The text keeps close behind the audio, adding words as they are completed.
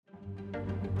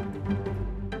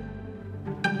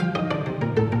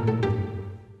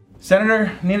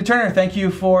Senator Nina Turner, thank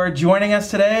you for joining us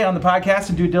today on the podcast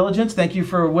and Due Diligence. Thank you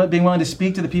for being willing to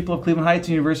speak to the people of Cleveland Heights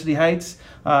and University Heights.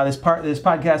 This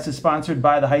podcast is sponsored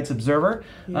by the Heights Observer,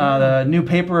 the new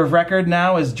paper of record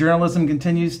now as journalism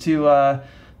continues to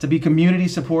be community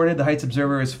supported. The Heights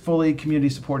Observer is fully community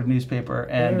supported newspaper,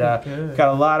 and got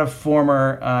a lot of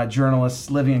former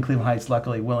journalists living in Cleveland Heights,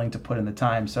 luckily willing to put in the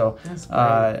time. So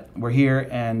we're here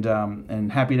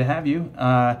and happy to have you.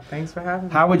 Thanks for having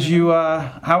me. How would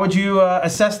you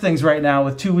assess things right now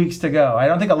with 2 weeks to go? I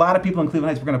don't think a lot of people in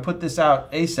Cleveland Heights, we're going to put this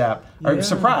out ASAP, are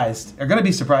going to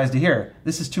be surprised to hear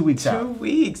this is 2 weeks out. 2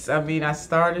 weeks. I mean, I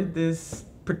started this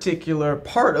particular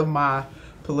part of my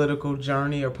political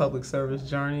journey or public service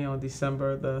journey on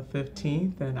December the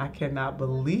 15th, and I cannot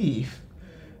believe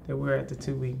that we're at the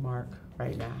 2 week mark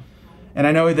right now. And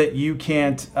I know that you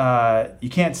can't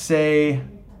say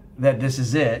that this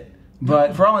is it,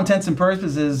 but for all intents and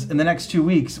purposes, in the next 2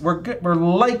 weeks, we're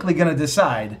likely going to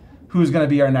decide who's going to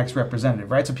be our next representative,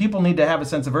 right? So people need to have a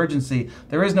sense of urgency.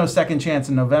 There is no second chance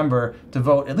in November to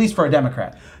vote, at least for a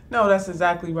Democrat. No, that's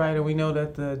exactly right. And we know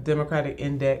that the Democratic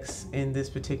index in this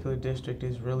particular district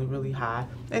is really, really high.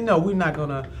 And no, we're not going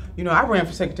to, I ran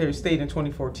for Secretary of State in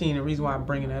 2014. The reason why I'm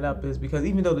bringing that up is because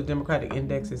even though the Democratic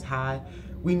index is high,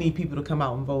 we need people to come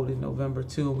out and vote in November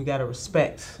too. And we got to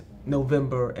respect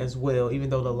November as well, even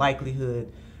though the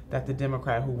likelihood that the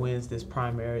Democrat who wins this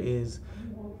primary is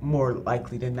more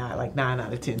likely than not, like 9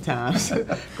 out of 10 times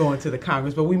going to the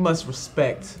Congress. But we must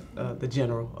respect the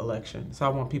general election. So I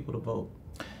want people to vote.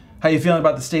 How are you feeling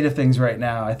about the state of things right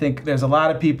now? I think there's a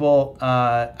lot of people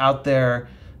out there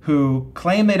who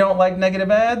claim they don't like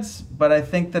negative ads, but I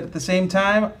think that at the same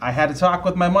time, I had to talk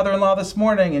with my mother-in-law this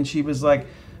morning, and she was like,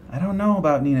 I don't know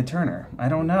about Nina Turner. I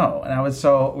don't know.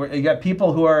 And you got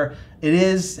people who it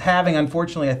is having,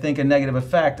 unfortunately, I think, a negative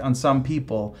effect on some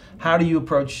people. How do you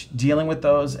approach dealing with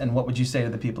those, and what would you say to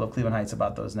the people of Cleveland Heights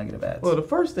about those negative ads? Well, the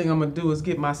first thing I'm going to do is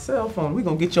get my cell phone. We're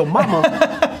going to get your mama.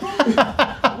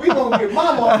 We're going to get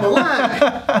mama on the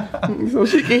line so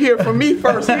she can hear from me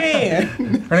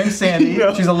firsthand. Her name's Sandy.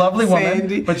 She's a lovely woman.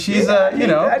 Sandy. But she's,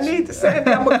 I need to,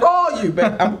 Sandy, I'm going to call you,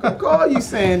 babe. I'm going to call you,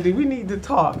 Sandy. We need to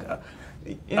talk.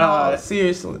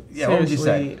 Seriously. Yeah, what would you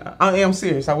say? I am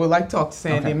serious. I would like to talk to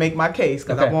Sandy and make my case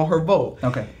because I want her vote.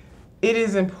 Okay. It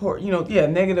is important,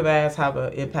 negative ads have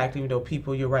an impact even though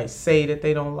people, you're right, say that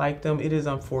they don't like them. It is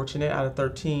unfortunate. Out of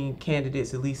 13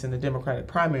 candidates, at least in the Democratic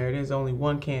primary, there's only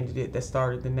one candidate that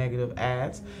started the negative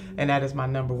ads, and that is my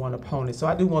number one opponent. So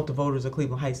I do want the voters of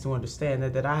Cleveland Heights to understand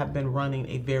that I have been running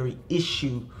a very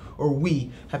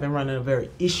we have been running a very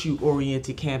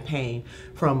issue-oriented campaign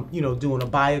from, doing a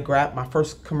biograph. My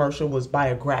first commercial was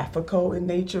biographical in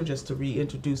nature, just to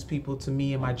reintroduce people to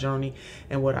me and my journey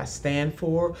and what I stand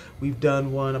for. We've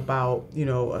done one about,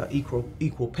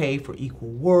 equal pay for equal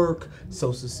work,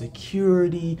 Social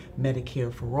Security,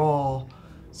 Medicare for all.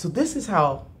 So this is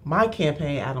how my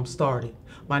campaign, Adam, started.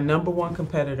 My number one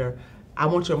competitor, I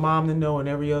want your mom to know and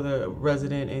every other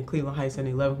resident in Cleveland Heights and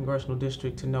the 11th Congressional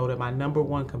District to know that my number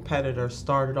one competitor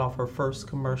started off her first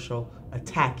commercial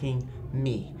attacking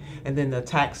me. And then the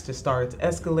attacks just started to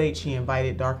escalate. She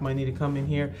invited Dark Money to come in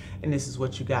here, and this is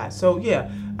what you got. So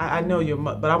yeah, I know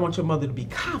but I want your mother to be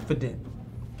confident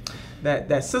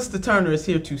that Sister Turner is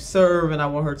here to serve, and I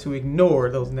want her to ignore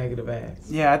those negative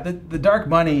ads. Yeah, the dark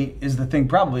money is the thing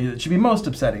probably that should be most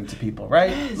upsetting to people,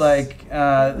 right? Yes. Like,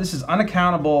 this is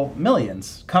unaccountable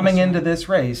millions coming into this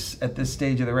race at this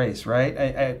stage of the race,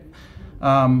 right?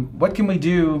 What can we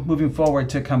do moving forward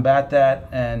to combat that?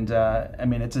 And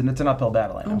it's an uphill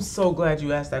battle. I know. I'm so glad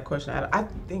you asked that question. I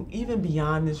think even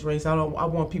beyond this race, I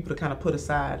want people to kind of put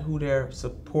aside who they're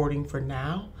supporting for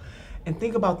now, and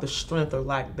think about the strength or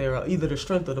lack thereof, either the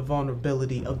strength or the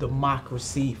vulnerability of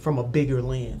democracy from a bigger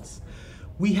lens.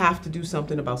 We have to do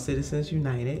something about Citizens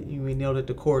United. We know that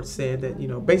the court said that,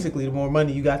 basically the more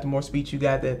money you got, the more speech you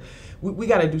got, that we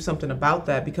got to do something about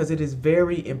that because it is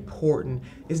very important.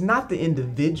 It's not the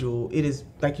individual. It is,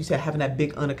 like you said, having that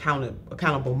big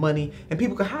accountable money, and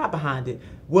people can hide behind it.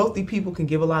 Wealthy people can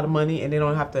give a lot of money and they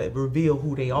don't have to reveal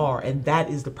who they are, and that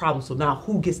is the problem. So now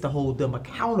who gets to hold them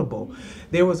accountable?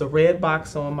 There was a red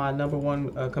box on my number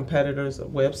one competitor's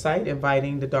website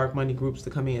inviting the dark money groups to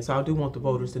come in. So I do want the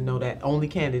voters to know that only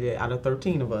candidate out of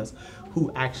 13 of us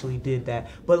who actually did that.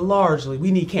 But largely,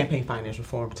 we need campaign finance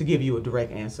reform to give you a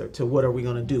direct answer to what are we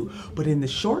going to do. But in the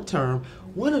short term,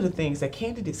 one of the things that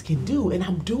candidates can do, and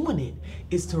I'm doing it,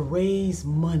 is to raise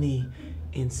money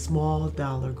in small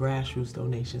dollar grassroots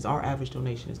donations. Our average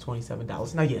donation is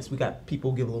 $27. Now, yes, we got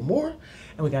people who give a little more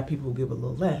and we got people who give a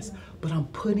little less, but I'm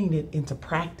putting it into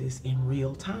practice in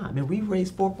real time. And we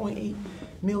raised $4.8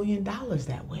 million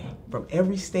that way from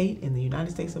every state in the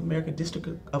United States of America, District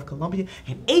of Columbia,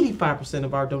 and 85%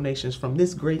 of our donations from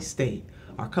this great state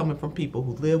are coming from people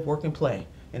who live, work, and play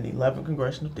in the 11th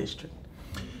Congressional District.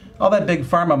 All that big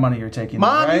pharma money you're taking,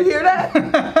 Mom, right? you hear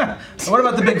that? What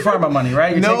about the big pharma money,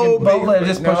 right? You're No, taking both,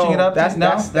 just pushing it up. That's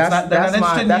they're not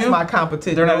interested in that's you. my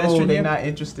competition. They're not interested in they're you? not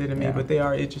interested in me, but they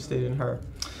are interested in her.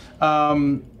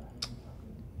 I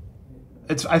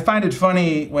find it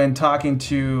funny when talking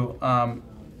to,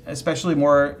 especially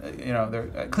more,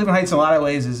 Cleveland Heights in a lot of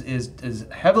ways is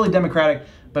heavily Democratic,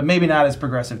 but maybe not as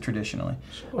progressive traditionally.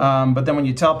 Sure. But then when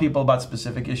you tell people about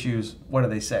specific issues, what do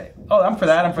they say? Oh, I'm for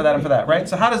that, I'm for that, I'm for that, right?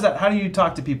 So how do you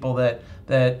talk to people that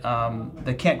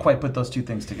can't quite put those two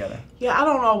things together? Yeah, I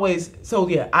don't always. So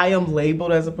yeah, I am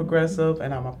labeled as a progressive,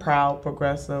 and I'm a proud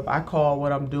progressive. I call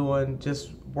what I'm doing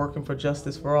just working for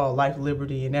justice for all, life,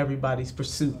 liberty, and everybody's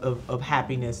pursuit of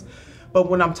happiness. But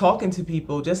when I'm talking to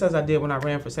people, just as I did when I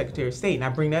ran for Secretary of State, and I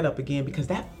bring that up again because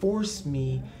that forced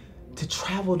me to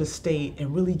travel the state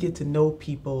and really get to know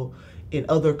people in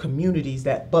other communities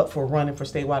that, but for running for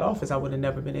statewide office, I would have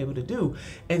never been able to do.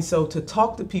 And so to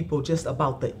talk to people just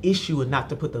about the issue and not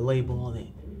to put the label on it.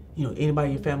 Anybody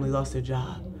in your family lost their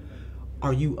job?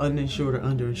 Are you uninsured or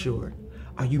underinsured?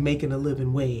 Are you making a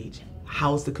living wage?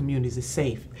 How's the community? Is it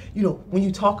safe? When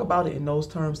you talk about it in those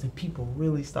terms, then people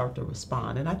really start to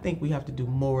respond. And I think we have to do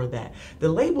more of that. The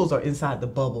labels are inside the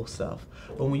bubble stuff.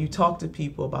 But when you talk to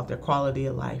people about their quality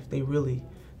of life, they really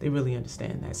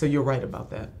understand that. So you're right about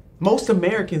that. Most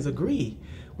Americans agree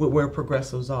with where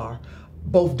progressives are,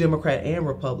 both Democrat and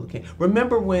Republican.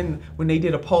 Remember when they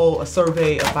did a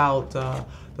survey about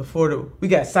we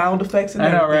got sound effects and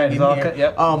everything. I know, right? In here.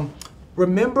 Yep. You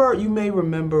may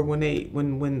remember when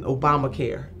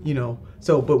Obamacare,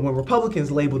 but when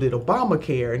Republicans labeled it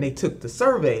Obamacare and they took the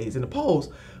surveys and the polls,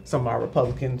 some of our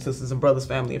Republican sisters and brothers,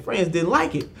 family and friends didn't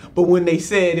like it. But when they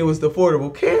said it was the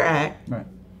Affordable Care Act, right.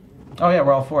 Oh yeah,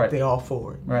 we're all for it. They all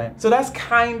for it. Right. So that's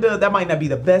that might not be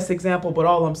the best example, but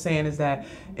all I'm saying is that,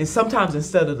 and sometimes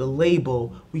instead of the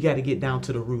label, we got to get down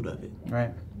to the root of it.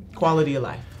 Right. Quality of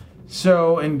life.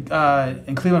 So in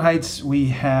Cleveland Heights, we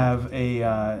have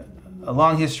a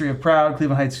long history of proud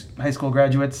Cleveland Heights high school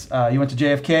graduates. You went to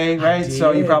JFK, right?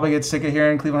 So you probably get sick of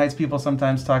hearing Cleveland Heights people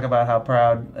sometimes talk about how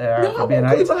proud they are for being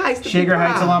Heights. Shaker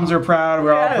Heights alums are proud.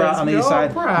 We're all proud on the east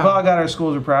side. We've all got our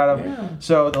schools we're proud of. Yeah.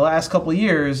 So the last couple of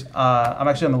years, I'm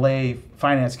actually on the lay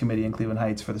finance committee in Cleveland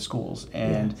Heights for the schools.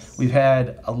 And we've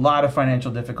had a lot of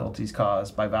financial difficulties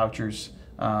caused by vouchers.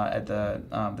 At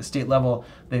the state level,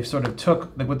 they've sort of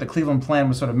took what the Cleveland plan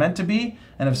was sort of meant to be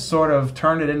and have sort of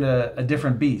turned it into a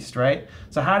different beast, right?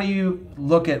 So how do you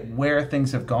look at where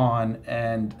things have gone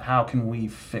and how can we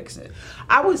fix it?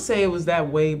 I would say it was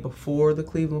that way before the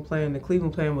Cleveland plan. The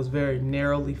Cleveland plan was very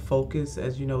narrowly focused.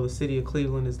 As you know, the city of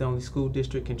Cleveland is the only school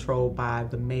district controlled by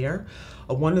the mayor.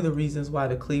 One of the reasons why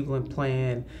the Cleveland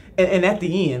plan, and at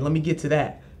the end, let me get to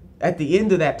that. At the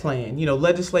end of that plan,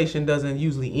 legislation doesn't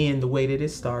usually end the way that it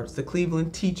starts. The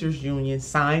Cleveland Teachers Union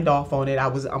signed off on it.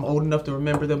 I'm old enough to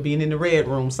remember them being in the red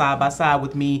room side by side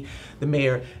with me, the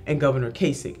mayor, and Governor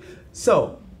Kasich.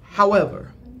 So,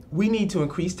 however, we need to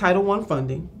increase Title I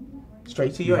funding.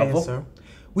 Straight to your answer.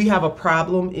 We have a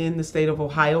problem in the state of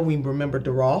Ohio. We remember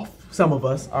DeRolf. Some of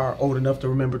us are old enough to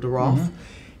remember DeRolf. Mm-hmm.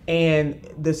 And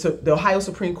the Ohio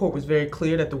Supreme Court was very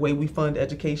clear that the way we fund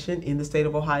education in the state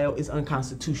of Ohio is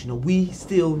unconstitutional. We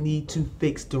still need to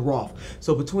fix DeRolf.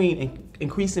 So between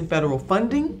increasing federal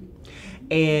funding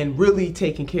and really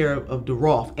taking care of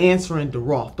DeRolf, answering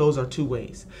DeRolf, those are two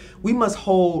ways. We must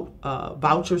hold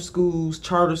voucher schools,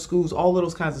 charter schools, all of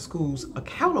those kinds of schools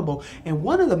accountable. And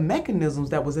one of the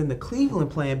mechanisms that was in the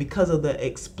Cleveland plan, because of the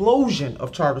explosion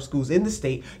of charter schools in the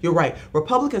state, you're right,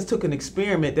 Republicans took an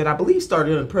experiment that I believe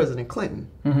started under President Clinton.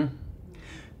 Mm-hmm.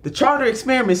 The charter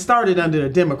experiment started under a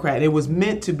Democrat. It was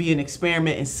meant to be an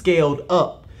experiment and scaled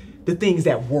up the things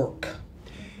that work.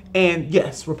 And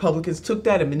yes, Republicans took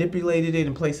that and manipulated it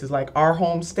in places like our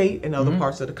home state and other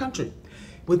parts of the country.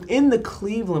 Within the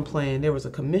Cleveland plan, there was a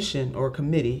commission or a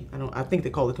committee, I think they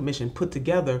call it a commission, put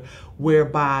together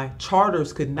whereby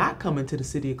charters could not come into the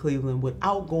city of Cleveland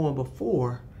without going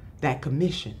before that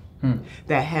commission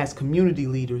that has community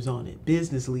leaders on it,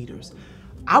 business leaders.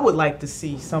 I would like to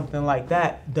see something like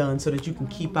that done so that you can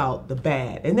keep out the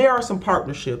bad. And there are some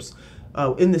partnerships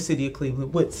in the city of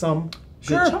Cleveland with some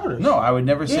Sure. good charters. No, I would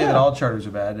never say Yeah. that all charters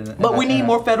are bad. But we need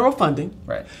more federal funding.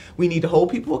 Right. We need to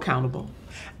hold people accountable.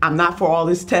 I'm not for all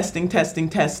this testing.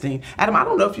 Adam, I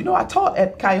don't know if you know, I taught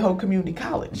at Cuyahoga Community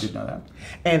College. I did know that.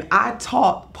 And I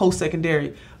taught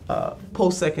post-secondary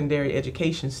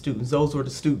education students. Those were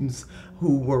the students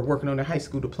who were working on their high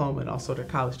school diploma and also their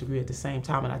college degree at the same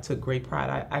time. And I took great pride.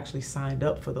 I actually signed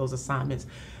up for those assignments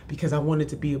because I wanted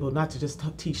to be able not to just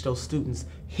teach those students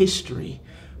history,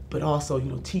 but also,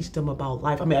 teach them about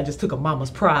life. I mean, I just took a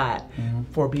mama's pride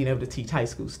for being able to teach high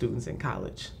school students in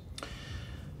college.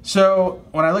 So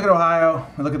when I look at Ohio,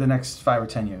 I look at the next 5 or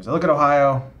 10 years. I look at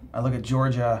Ohio, I look at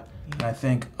Georgia, and I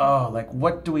think,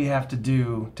 what do we have to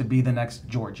do to be the next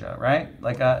Georgia, right?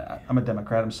 Like, I'm a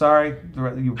Democrat. I'm sorry,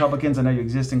 you Republicans. I know you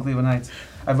exist in Cleveland Heights.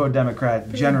 I vote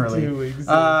Democrat generally. Maybe we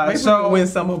can win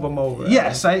some of them over.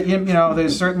 Yes,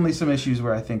 there's certainly some issues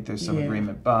where I think there's some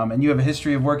agreement. And you have a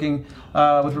history of working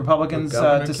with Republicans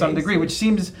to some degree, which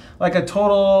seems like a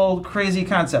total crazy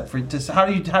concept. How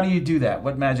do you do that?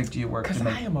 What magic do you work to make?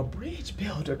 Because I am a bridge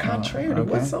builder, contrary to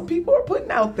what some people are putting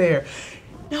out there.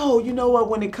 No, you know what?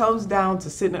 When it comes down to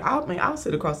sitting, I'll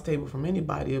sit across the table from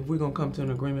anybody if we're gonna come to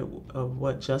an agreement of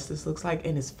what justice looks like.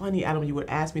 And it's funny, Adam, you would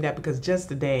ask me that because just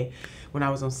today, when I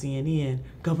was on CNN,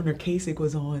 Governor Kasich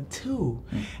was on too,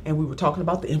 and we were talking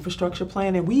about the infrastructure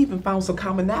plan, and we even found some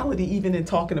commonality even in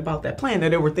talking about that plan. Now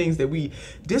there were things that we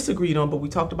disagreed on, but we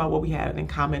talked about what we had in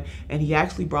common. And he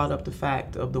actually brought up the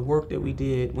fact of the work that we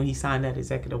did when he signed that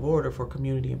executive order for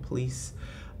community and police.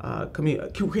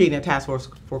 Creating a task force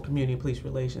for community and police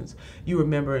relations. You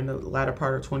remember in the latter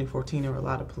part of 2014, there were a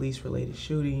lot of police-related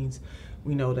shootings.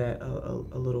 We know that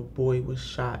a little boy was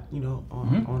shot,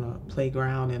 on a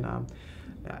playground, and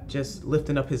just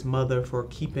lifting up his mother for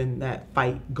keeping that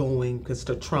fight going, because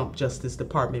the Trump Justice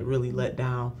Department really let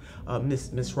down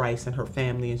Miss Rice and her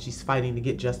family, and she's fighting to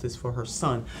get justice for her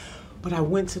son. But I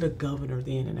went to the governor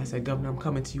then, and I said, Governor, I'm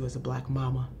coming to you as a black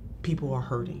mama. People are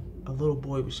hurting. A little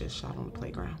boy was just shot on the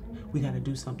playground. We got to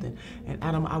do something. And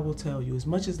Adam, I will tell you, as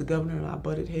much as the governor and I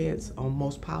butted heads on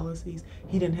most policies,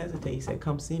 he didn't hesitate. He said,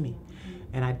 come see me.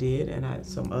 And I did, and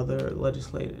some other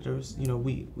legislators,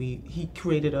 he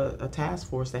created a task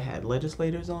force that had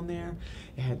legislators on there.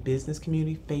 It had business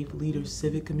community, faith leaders,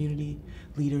 civic community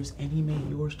leaders, and he made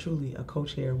yours truly a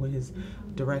co-chair with his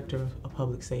director of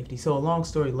public safety. So a long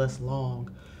story less long.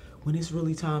 When it's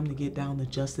really time to get down to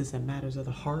justice and matters of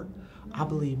the heart, I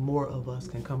believe more of us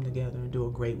can come together and do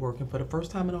a great work. And for the first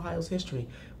time in Ohio's history,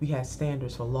 we had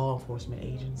standards for law enforcement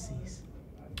agencies.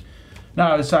 No,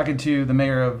 I was talking to the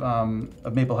mayor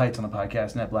of Maple Heights on the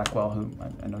podcast, Annette Blackwell, who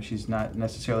I know she's not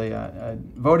necessarily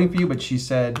voting for you, but she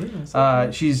said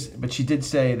she did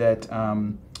say that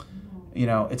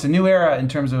it's a new era in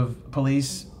terms of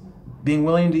police being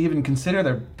willing to even consider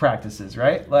their practices,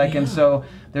 right? And so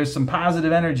there's some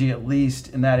positive energy, at least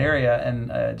in that area,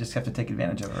 and just have to take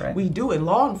advantage of it, right? We do. In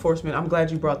law enforcement, I'm glad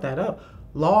you brought that up.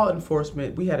 Law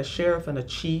enforcement, we had a sheriff and a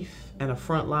chief and a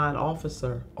frontline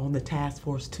officer on the task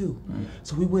force too.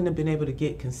 So we wouldn't have been able to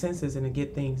get consensus and to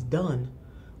get things done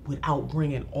without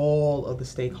bringing all of the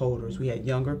stakeholders. We had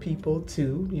younger people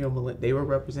too, they were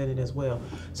represented as well.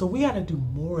 So we got to do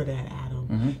more of that,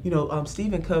 Adam.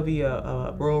 Stephen Covey,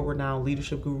 a world-renowned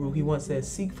leadership guru, he once said,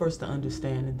 seek first to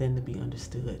understand and then to be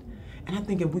understood. And I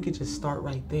think if we could just start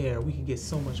right there, we could get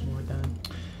so much more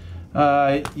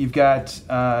done. You've got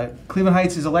Cleveland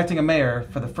Heights is electing a mayor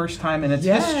for the first time in its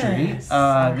history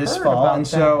this fall. And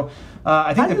so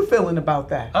I think how are you feeling about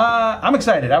that? I'm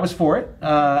excited. I was for it.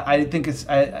 I think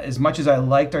as much as I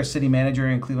liked our city manager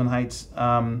in Cleveland Heights,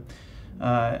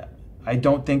 I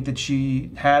don't think that she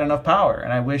had enough power,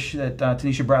 and I wish that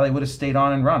Tanisha Briley would have stayed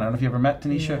on and run. I don't know if you ever met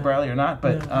Tanisha Briley or not,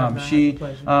 but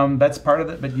that's part of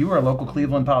it. But you were a local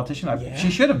Cleveland politician.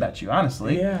 She should have met you,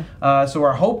 honestly. So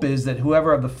our hope is that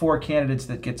whoever of the 4 candidates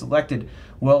that gets elected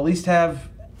will at least have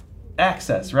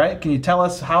access, right? Can you tell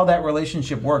us how that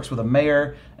relationship works with a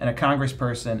mayor and a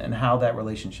congressperson and how that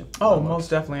relationship works? Most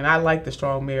definitely. And I like the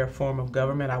strong mayor form of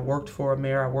government. I worked for a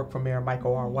mayor. I worked for Mayor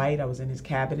Michael R. White. I was in his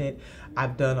cabinet.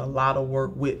 I've done a lot of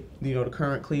work with, the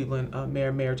current Cleveland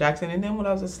Mayor Jackson. And then when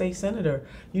I was a state senator,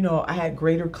 I had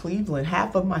Greater Cleveland.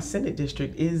 Half of my Senate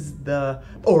district is the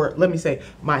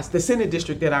Senate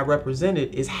district that I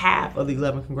represented is half of the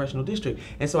 11th congressional district.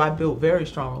 And so I built very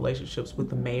strong relationships with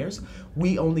the mayors.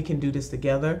 We only can do this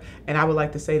together. And I would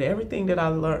like to say that everything that I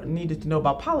needed to know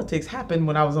about politics, politics happened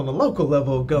when I was on the local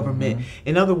level of government.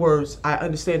 In other words, I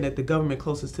understand that the government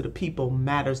closest to the people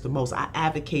matters the most. I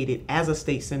advocated as a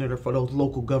state senator for those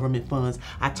local government funds.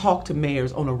 I talked to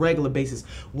mayors on a regular basis,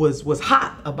 was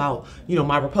hot about,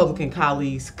 my Republican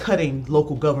colleagues cutting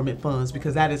local government funds,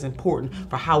 because that is important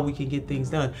for how we can get things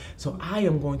done. So I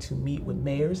am going to meet with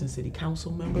mayors and city council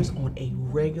members on a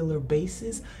regular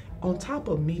basis, on top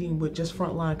of meeting with just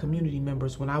frontline community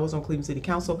members. When I was on Cleveland City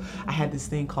Council, I had this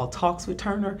thing called Talks with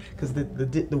Turner, because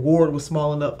the ward was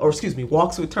small enough,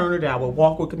 Walks with Turner, that I would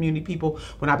walk with community people.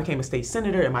 When I became a state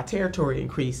senator and my territory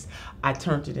increased, I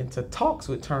turned it into Talks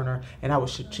with Turner, and I would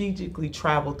strategically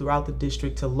travel throughout the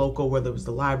district to local, whether it was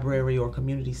the library or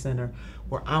community center,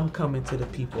 where I'm coming to the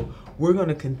people. We're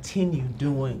gonna continue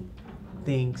doing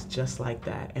things just like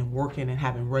that, and working and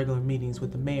having regular meetings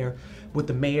with the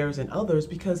mayors and others,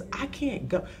 because I can't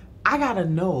go. I gotta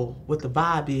know what the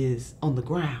vibe is on the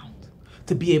ground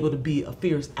to be able to be a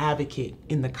fierce advocate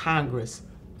in the Congress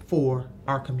for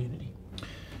our community.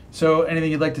 So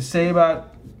anything you'd like to say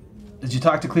about, did you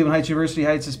talk to Cleveland Heights, University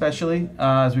Heights especially,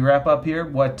 as we wrap up here?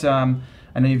 What,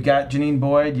 I know you've got Janine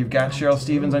Boyd, you've got Cheryl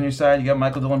Stevens on your side, you got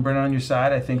Michael Dillon Brennan on your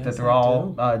side. I think that they're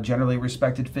all generally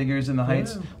respected figures in the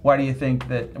Heights. Why do you think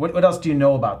that, what else do you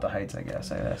know about the Heights, I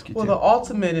guess I'd ask you Well, the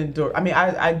ultimate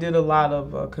I did a lot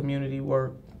of community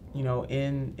work,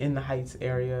 in the Heights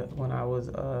area when I was,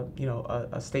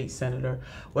 a state senator.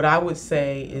 What I would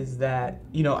say is that,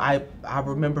 I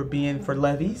remember being for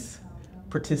levies,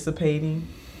 participating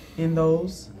in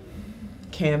those,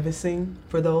 canvassing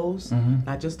for those,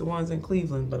 not just the ones in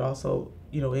Cleveland, but also,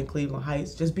 in Cleveland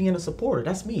Heights, just being a supporter.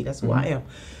 That's me, that's who I am.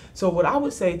 So what I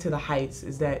would say to the Heights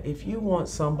is that if you want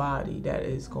somebody that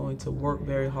is going to work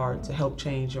very hard to help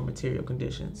change your material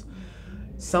conditions,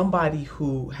 somebody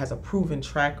who has a proven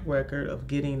track record of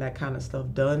getting that kind of stuff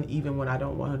done, even when I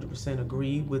don't 100%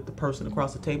 agree with the person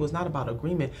across the table. It's not about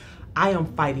agreement. I am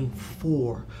fighting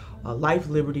for life,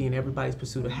 liberty, and everybody's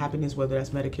pursuit of happiness, whether that's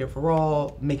Medicare for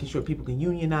all, making sure people can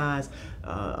unionize,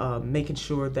 making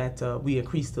sure that we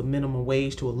increase the minimum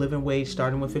wage to a living wage,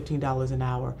 starting with $15 an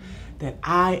hour, that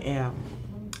I am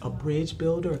a bridge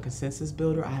builder, a consensus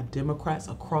builder. I have Democrats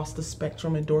across the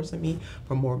spectrum endorsing me,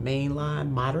 from more mainline,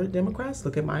 moderate Democrats,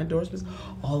 look at my endorsements,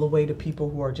 all the way to people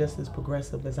who are just as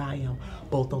progressive as I am,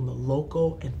 both on the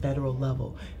local and federal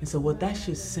level. And so what that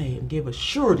should say and give a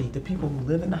surety to people who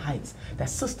live in the Heights,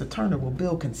 that Sister Turner will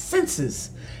build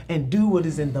consensus and do what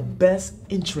is in the best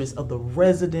interest of the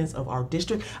residents of our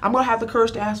district. I'm gonna have the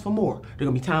courage to ask for more. There are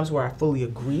gonna be times where I fully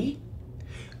agree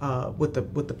with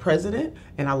the president,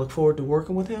 and I look forward to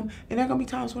working with him. And there are gonna be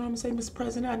times when I'm gonna say, Mr.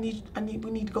 President, we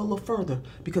need to go a little further,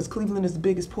 because Cleveland is the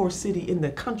biggest poor city in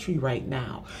the country right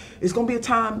now. It's gonna be a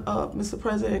time, Mr.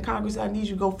 President and Congress, I need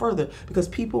you to go further, because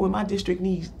people in my district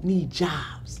need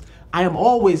jobs. I am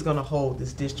always gonna hold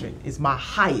this district. It's my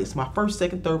highest, my first,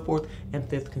 second, third, fourth, and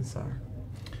fifth concern.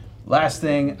 Last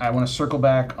thing, I want to circle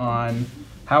back on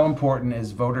how important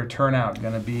is voter turnout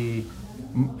going to be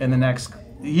in the next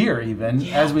year, even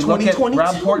as we look at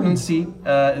Rob Portman's seat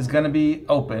is going to be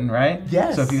open, right?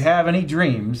 Yes. So if you have any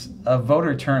dreams of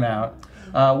voter turnout,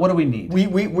 what do we need?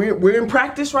 We're in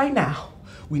practice right now.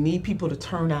 We need people to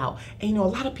turn out. And a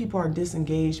lot of people are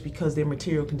disengaged because their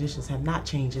material conditions have not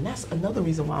changed. And that's another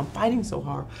reason why I'm fighting so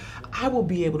hard. I will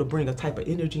be able to bring a type of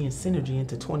energy and synergy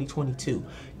into 2022.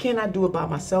 Can I do it by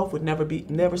myself? Would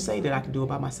never say that I can do it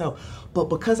by myself. But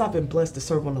because I've been blessed to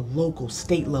serve on a local,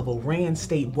 state level, ran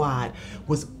statewide,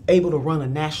 was able to run a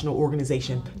national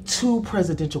organization, 2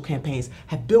 presidential campaigns,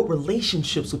 have built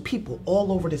relationships with people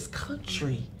all over this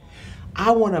country.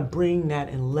 I want to bring that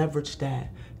and leverage that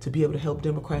to be able to help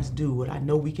Democrats do what I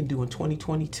know we can do in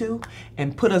 2022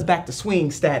 and put us back to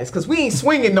swing status, because we ain't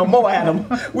swinging no more, Adam.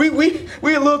 We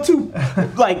a little too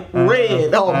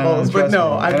red almost, but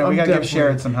no. We got to give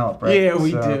Sharon some help, right? Yeah,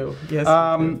 we do. Yes.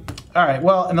 All right.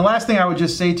 Well, and the last thing I would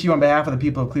just say to you on behalf of the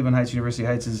people of Cleveland Heights, University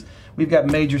Heights, is we've got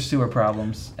major sewer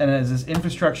problems, and as this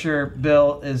infrastructure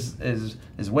bill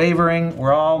is wavering,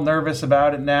 we're all nervous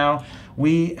about it now.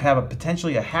 We have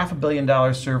potentially a $500 million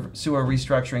sewer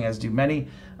restructuring, as do many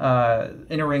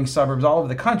inner ring suburbs all over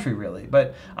the country, really.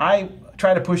 But I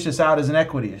try to push this out as an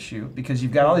equity issue, because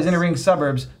you've got all these inner ring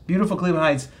suburbs, beautiful Cleveland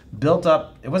Heights, built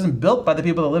up. It wasn't built by the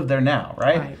people that live there now,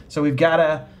 right? So we've got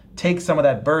to take some of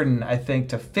that burden, I think,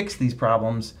 to fix these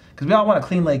problems, because we all want a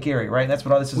clean lake area, right? And that's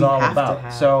what all this is all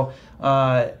about. So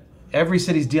every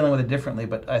city's dealing with it differently,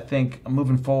 but I think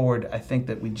moving forward, I think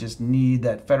that we just need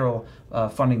that federal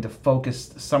funding to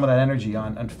focus some of that energy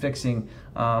on fixing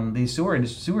these sewer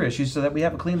issues so that we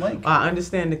have a clean lake. I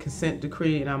understand the consent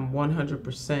decree, and I'm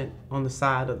 100% on the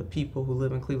side of the people who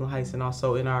live in Cleveland Heights and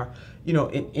also in our,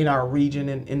 in our region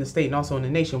and in the state and also in the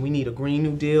nation. We need a Green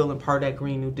New Deal, and part of that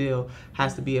Green New Deal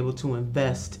has to be able to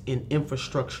invest in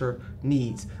infrastructure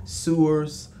needs,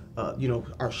 sewers,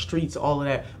 our streets, all of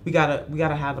that. We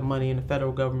gotta have the money, and the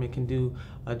federal government can do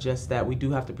just that. We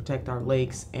do have to protect our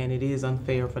lakes, and it is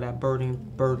unfair for that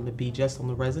burden to be just on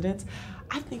the residents.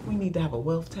 I think we need to have a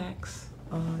wealth tax,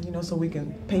 so we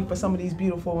can pay for some of these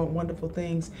beautiful and wonderful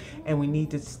things, and we need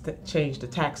to change the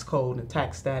tax code and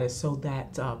tax status so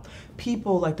that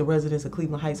people like the residents of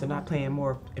Cleveland Heights are not paying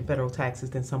more in federal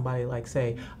taxes than somebody like,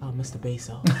 say, Mr.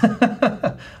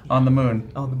 Bezos. On the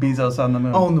moon. Bezos on the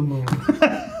moon. On the moon.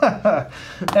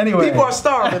 Anyway, people are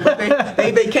starving, but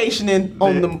they vacationing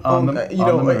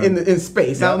in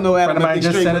space. Yep. I don't know. A friend of mine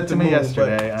just sent it to me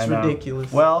yesterday. It's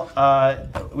ridiculous. Well,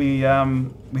 we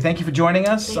thank you for joining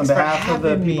us. Thanks on behalf of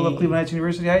the people of Cleveland Heights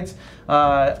University Heights.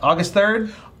 August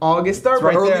 3rd. August 3rd.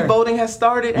 Right early there. Voting has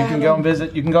started. You can go and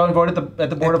visit. You can go and vote at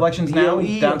the Board of Elections now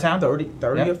downtown.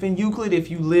 30th in Euclid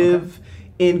if you live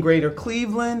in Greater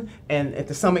Cleveland, and at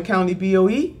the Summit County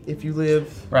BOE if you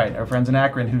live. Right, our friends in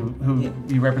Akron who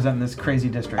you represent in this crazy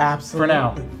district.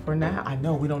 Absolutely. For now, I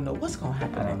know we don't know what's going to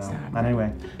happen next time.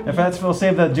 Anyway, we'll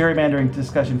save the gerrymandering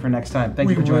discussion for next time.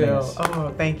 Thank you for joining us.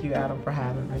 Oh, thank you, Adam, for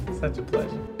having me. Such a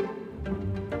pleasure.